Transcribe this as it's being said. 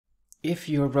If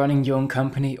you're running your own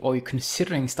company or you're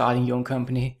considering starting your own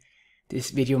company,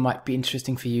 this video might be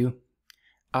interesting for you.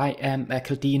 I am a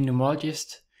Chaldean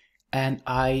Numerologist, and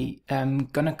I am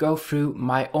gonna go through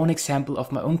my own example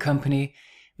of my own company,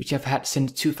 which I've had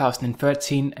since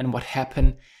 2013, and what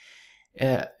happened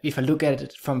if I look at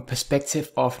it from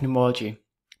perspective of numerology.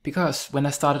 Because when I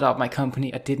started out my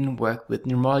company, I didn't work with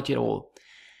numerology at all.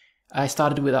 I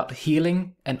started without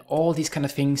healing and all these kind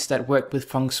of things that work with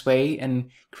Feng Shui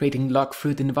and creating luck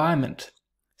through the environment.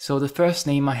 So the first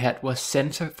name I had was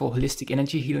Center for Holistic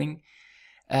Energy Healing,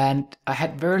 and I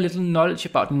had very little knowledge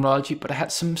about numerology, but I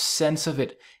had some sense of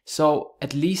it. So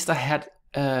at least I had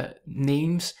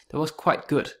names that was quite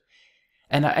good.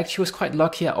 And I actually was quite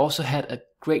lucky. I also had a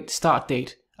great start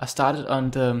date. I started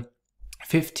on the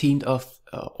 15th of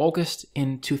August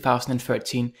in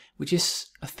 2013, which is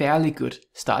a fairly good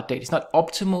start date. It's not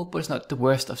optimal, but it's not the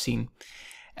worst I've seen.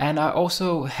 And I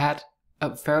also had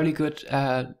a fairly good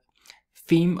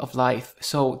theme of life.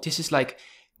 So this is like,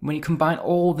 when you combine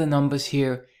all the numbers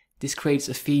here, this creates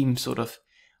a theme, sort of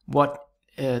what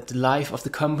the life of the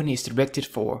company is directed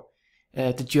for,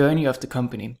 the journey of the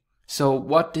company. So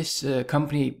what this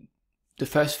company, the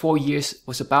first 4 years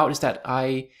was about, is that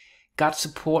I got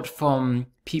support from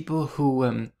people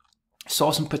who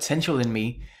saw some potential in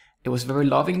me. It was a very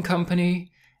loving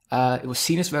company. It was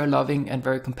seen as very loving and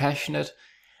very compassionate.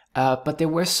 But there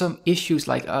were some issues,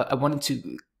 like I wanted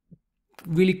to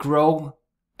really grow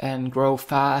and grow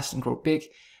fast and grow big.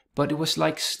 But it was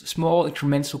like small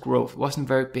incremental growth. It wasn't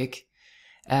very big.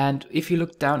 And if you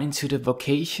look down into the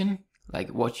vocation, like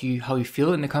how you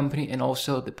feel in the company, and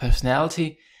also the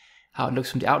personality, how it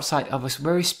looks from the outside, I was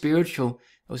very spiritual.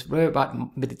 It was very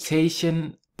about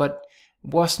meditation, but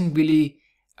wasn't really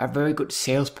a very good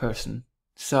salesperson.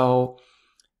 So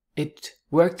it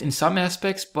worked in some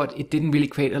aspects, but it didn't really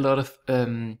create a lot of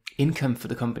income for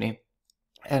the company.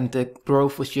 And the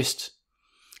growth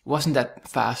wasn't that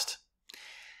fast.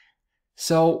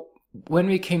 So when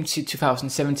we came to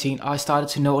 2017, I started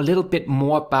to know a little bit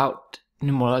more about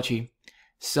numerology.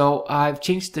 So I've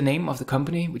changed the name of the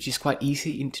company, which is quite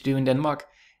easy to do in Denmark.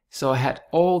 So I had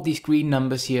all these green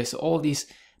numbers here, so all these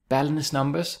balance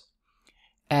numbers.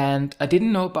 And I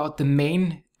didn't know about the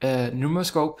main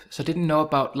numeroscope, so I didn't know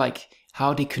about like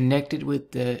how they connected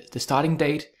with the starting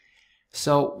date.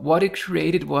 So what it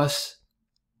created was,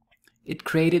 it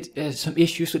created some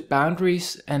issues with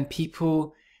boundaries and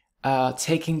people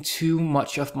taking too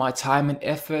much of my time and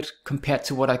effort compared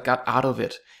to what I got out of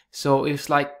it. So it's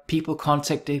like people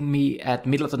contacting me at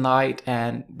middle of the night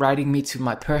and writing me to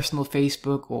my personal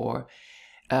Facebook, or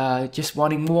just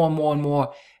wanting more and more and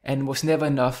more, and was never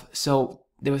enough. So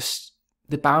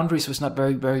the boundaries was not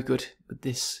very, very good with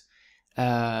this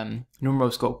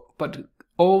numeroscope. But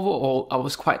overall, I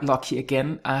was quite lucky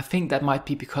again. I think that might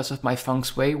be because of my Feng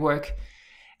Shui work,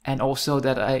 and also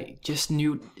that I just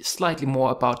knew slightly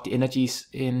more about the energies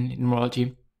in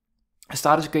numerology. I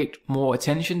started to get more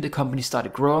attention. The company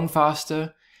started growing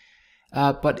faster,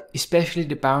 but especially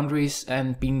the boundaries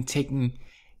and being taken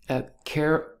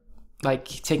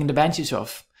taken advantage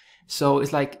of. So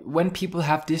it's like when people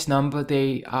have this number,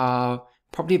 they are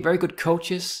probably very good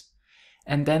coaches,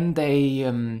 and then they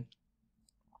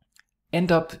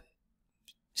end up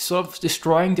sort of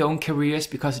destroying their own careers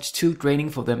because it's too draining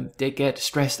for them. They get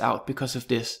stressed out because of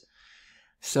this.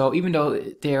 So even though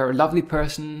they're a lovely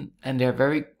person and they're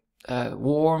very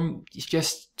warm, it's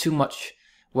just too much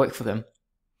work for them.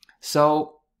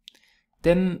 So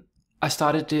then I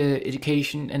started the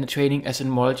education and the training as a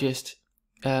numerologist,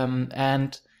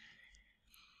 and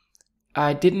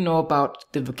I didn't know about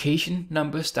the vocation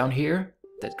numbers down here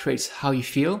that creates how you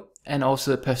feel, and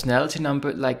also the personality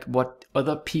number, like what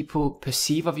other people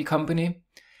perceive of your company.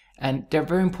 And they're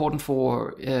very important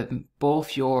for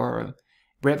both your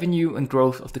revenue and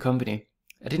growth of the company.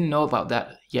 I didn't know about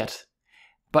that yet.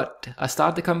 But I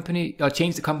started the company, I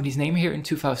changed the company's name here in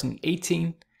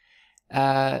 2018.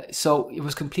 So it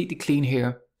was completely clean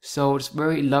here. So it's a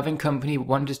very loving company,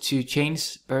 wanted to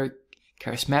change, very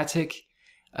charismatic.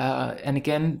 And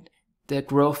again, the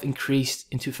growth increased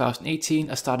in 2018.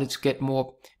 I started to get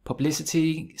more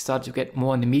publicity, started to get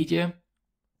more in the media.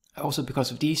 Also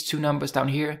because of these two numbers down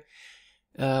here.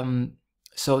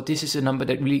 So this is a number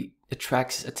that really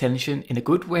attracts attention in a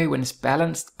good way when it's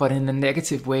balanced, but in a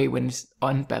negative way when it's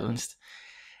unbalanced.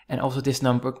 And also this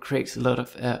number creates a lot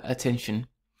of attention.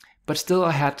 But still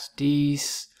I had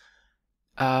these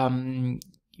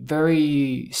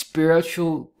very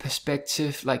spiritual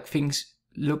perspective, like things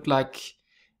look like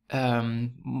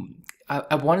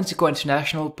I wanted to go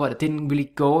international, but I didn't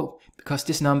really go because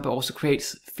this number also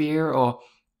creates fear or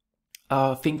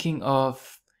thinking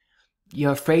of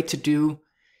you're afraid to do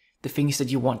the things that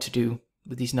you want to do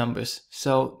with these numbers.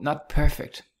 So not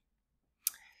perfect.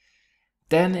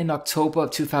 Then in October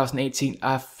of 2018,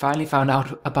 I finally found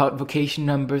out about vocation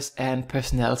numbers and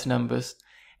personality numbers.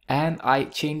 And I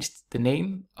changed the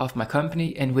name of my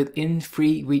company, and within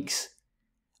 3 weeks,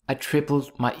 I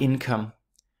tripled my income.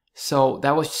 So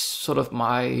that was sort of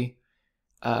my,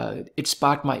 it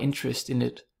sparked my interest in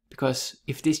it. Because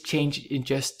if this changed in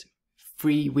just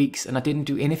 3 weeks and I didn't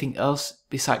do anything else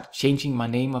besides changing my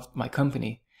name of my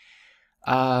company,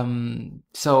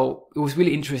 so it was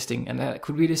really interesting, and I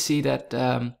could really see that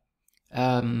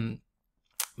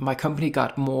my company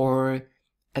got more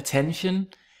attention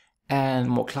and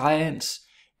more clients,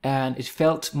 and it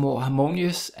felt more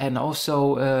harmonious. And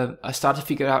also I started to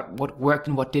figure out what worked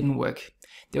and what didn't work.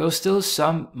 There were still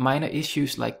some minor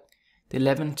issues, like the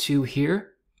 11-2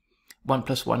 here, 1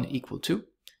 + 1 = 2,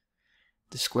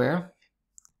 the square.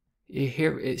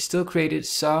 Here it still created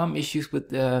some issues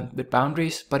with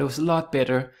boundaries, but it was a lot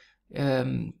better.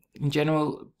 In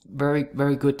general, very,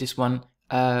 very good, this one.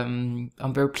 I'm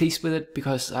very pleased with it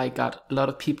because I got a lot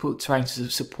of people trying to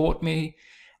support me,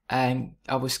 and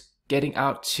I was getting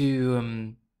out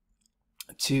to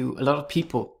a lot of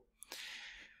people.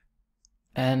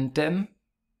 And then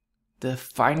the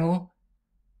final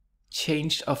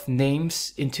change of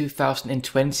names in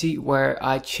 2020, where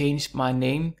I changed my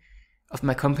name of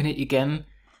my company again,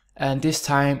 and this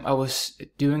time I was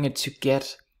doing it to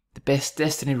get the best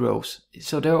destiny rows.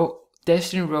 So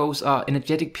destiny rows are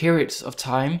energetic periods of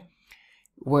time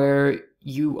where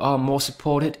you are more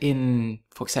supported in,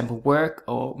 for example, work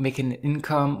or making an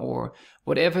income or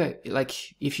whatever. Like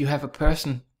if you have a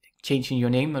person, changing your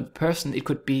name of a person, it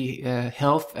could be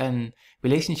health and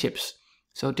relationships.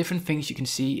 So different things you can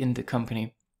see in the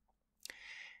company.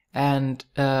 And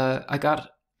I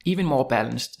got even more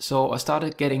balanced. So I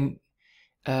started getting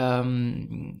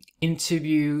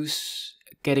interviews,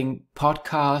 getting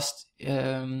podcasts,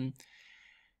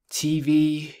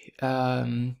 TV,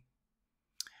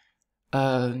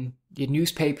 the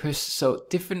newspapers. So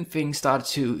different things started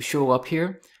to show up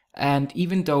here. And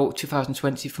even though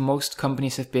 2020 for most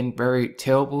companies have been very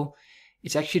terrible,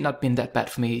 it's actually not been that bad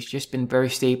for me. It's just been very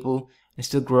stable and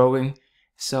still growing.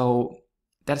 So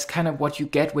that's kind of what you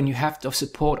get when you have the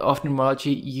support of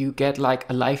numerology. You get like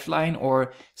a lifeline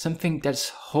or something that's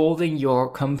holding your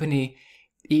company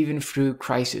even through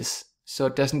crisis, so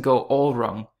it doesn't go all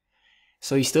wrong.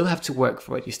 So you still have to work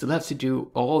for it. You still have to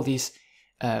do all these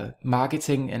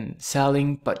marketing and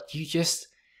selling, but you just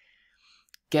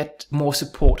get more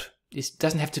support. It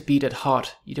doesn't have to be that hard.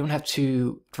 You don't have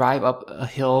to drive up a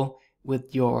hill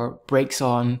with your brakes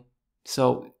on.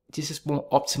 So this is more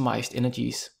optimized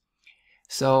energies.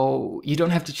 So you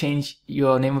don't have to change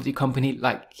your name of the company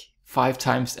like 5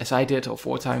 times as I did, or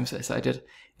 4 times as I did.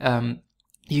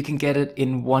 You can get it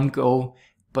in one go,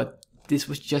 but this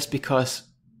was just because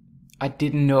I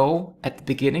didn't know at the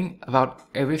beginning about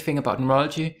everything about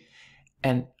numerology,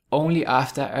 and only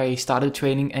after I started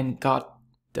training and got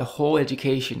the whole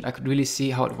education, I could really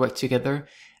see how it worked together.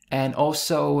 And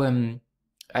also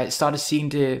I started seeing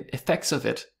the effects of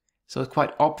it. So it's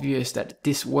quite obvious that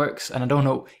this works, and I don't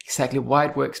know exactly why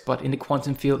it works, but in the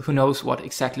quantum field, who knows what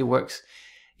exactly works?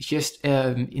 It's just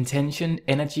intention,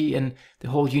 energy, and the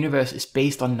whole universe is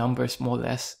based on numbers, more or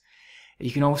less.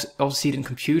 You can also see it in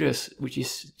computers, which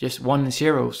is just 1 and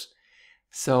zeros.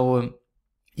 So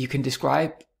you can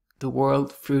describe the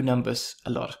world through numbers a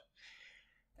lot.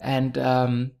 And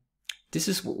this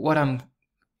is what I'm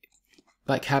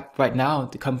like have right now,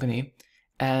 the company.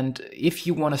 And if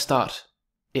you want to start,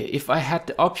 if I had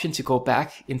the option to go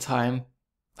back in time,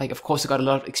 like of course I got a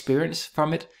lot of experience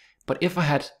from it, but if I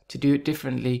had to do it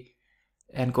differently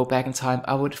and go back in time,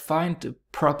 I would find the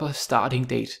proper starting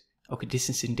date. Okay, this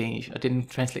is in Danish, I didn't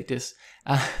translate this.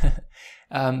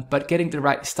 But getting the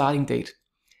right starting date.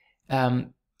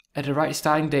 At the right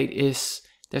starting date is,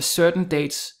 there's certain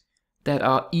dates that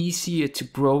are easier to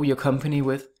grow your company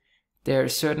with. There are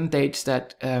certain dates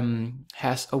that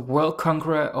has a world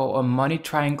conqueror or a money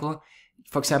triangle.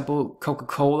 For example,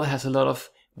 Coca-Cola has a lot of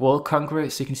world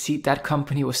conquerors, so you can see that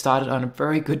company was started on a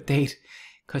very good date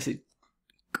because it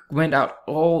went out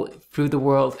all through the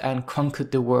world and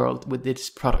conquered the world with its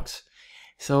products.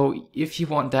 So if you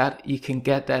want that, you can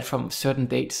get that from certain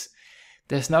dates.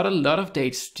 There's not a lot of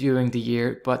dates during the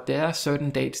year, but there are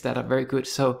certain dates that are very good.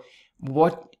 So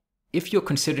if you're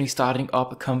considering starting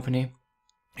up a company,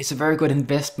 it's a very good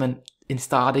investment in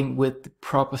starting with the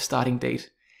proper starting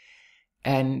date.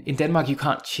 And in Denmark, you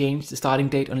can't change the starting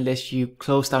date unless you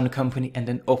close down the company and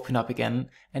then open up again.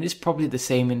 And it's probably the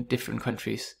same in different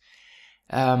countries.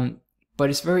 but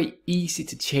it's very easy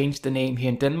to change the name here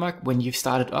in Denmark when you've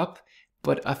started up.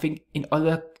 But I think in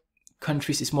other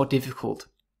countries it's more difficult.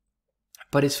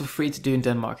 But it's for free to do in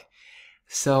Denmark.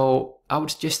 So I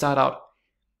would just start out,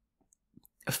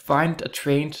 find a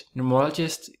trained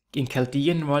numerologist in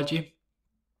Chaldean Numerology,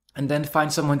 and then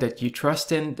find someone that you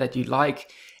trust in, that you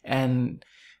like, and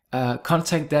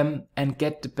contact them and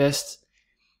get the best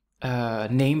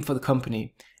name for the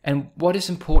company. And what is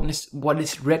important is what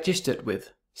it's registered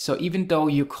with. So even though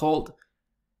you called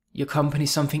your company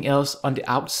something else on the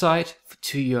outside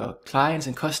to your clients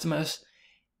and customers,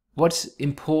 what's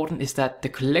important is that the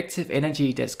collective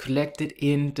energy that's collected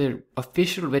in the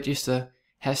official register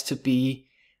has to be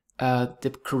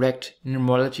the correct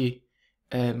numerological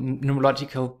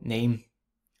name.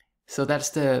 So that's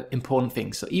the important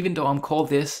thing. So even though I'm called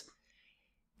this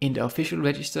in the official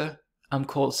register, I'm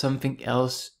called something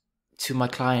else to my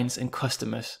clients and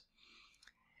customers.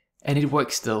 And it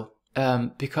works still,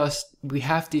 because we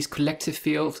have this collective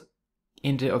field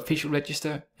in the official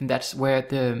register, and that's where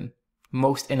the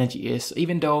most energy is. So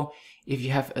even though if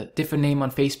you have a different name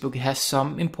on Facebook, it has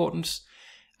some importance,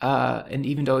 and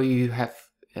even though you have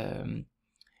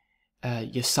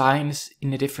your signs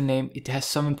in a different name, it has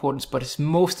some importance, but it's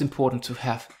most important to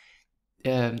have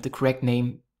the correct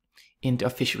name in the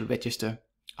official register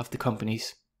of the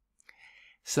companies.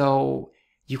 So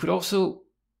you could also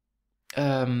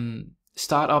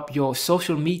start up your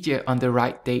social media on the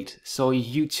right date. So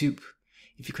YouTube,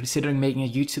 if you're considering making a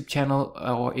YouTube channel,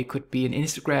 or it could be an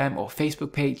Instagram or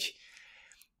Facebook page,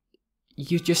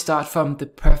 you just start from the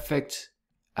perfect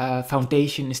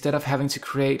foundation instead of having to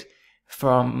create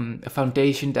from a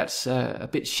foundation that's a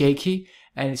bit shaky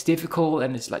and it's difficult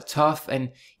and it's like tough.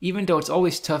 And even though it's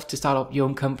always tough to start up your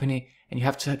own company and you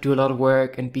have to do a lot of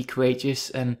work and be courageous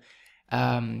and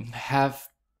have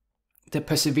the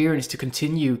perseverance to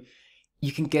continue,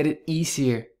 you can get it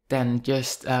easier than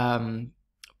just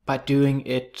by doing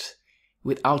it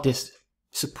without this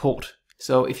support.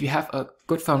 So if you have a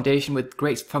good foundation with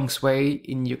great Feng Shui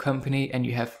in your company and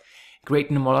you have great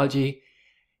numerology,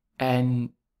 and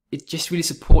it just really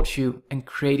supports you in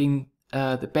creating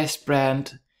the best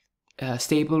brand,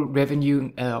 stable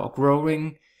revenue, or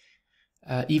growing,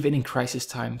 even in crisis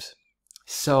times.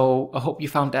 So I hope you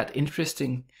found that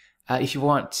interesting. If you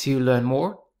want to learn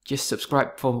more, just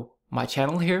subscribe for my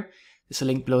channel here. There's a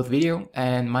link below the video,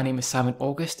 and my name is Zimon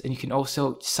August, and you can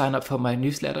also sign up for my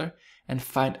newsletter and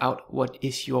find out what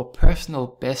is your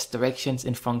personal best directions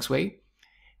in Feng Shui,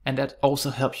 and that also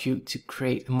helps you to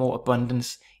create more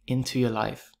abundance into your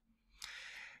life.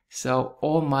 So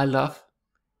all my love,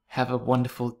 have a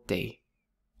wonderful day.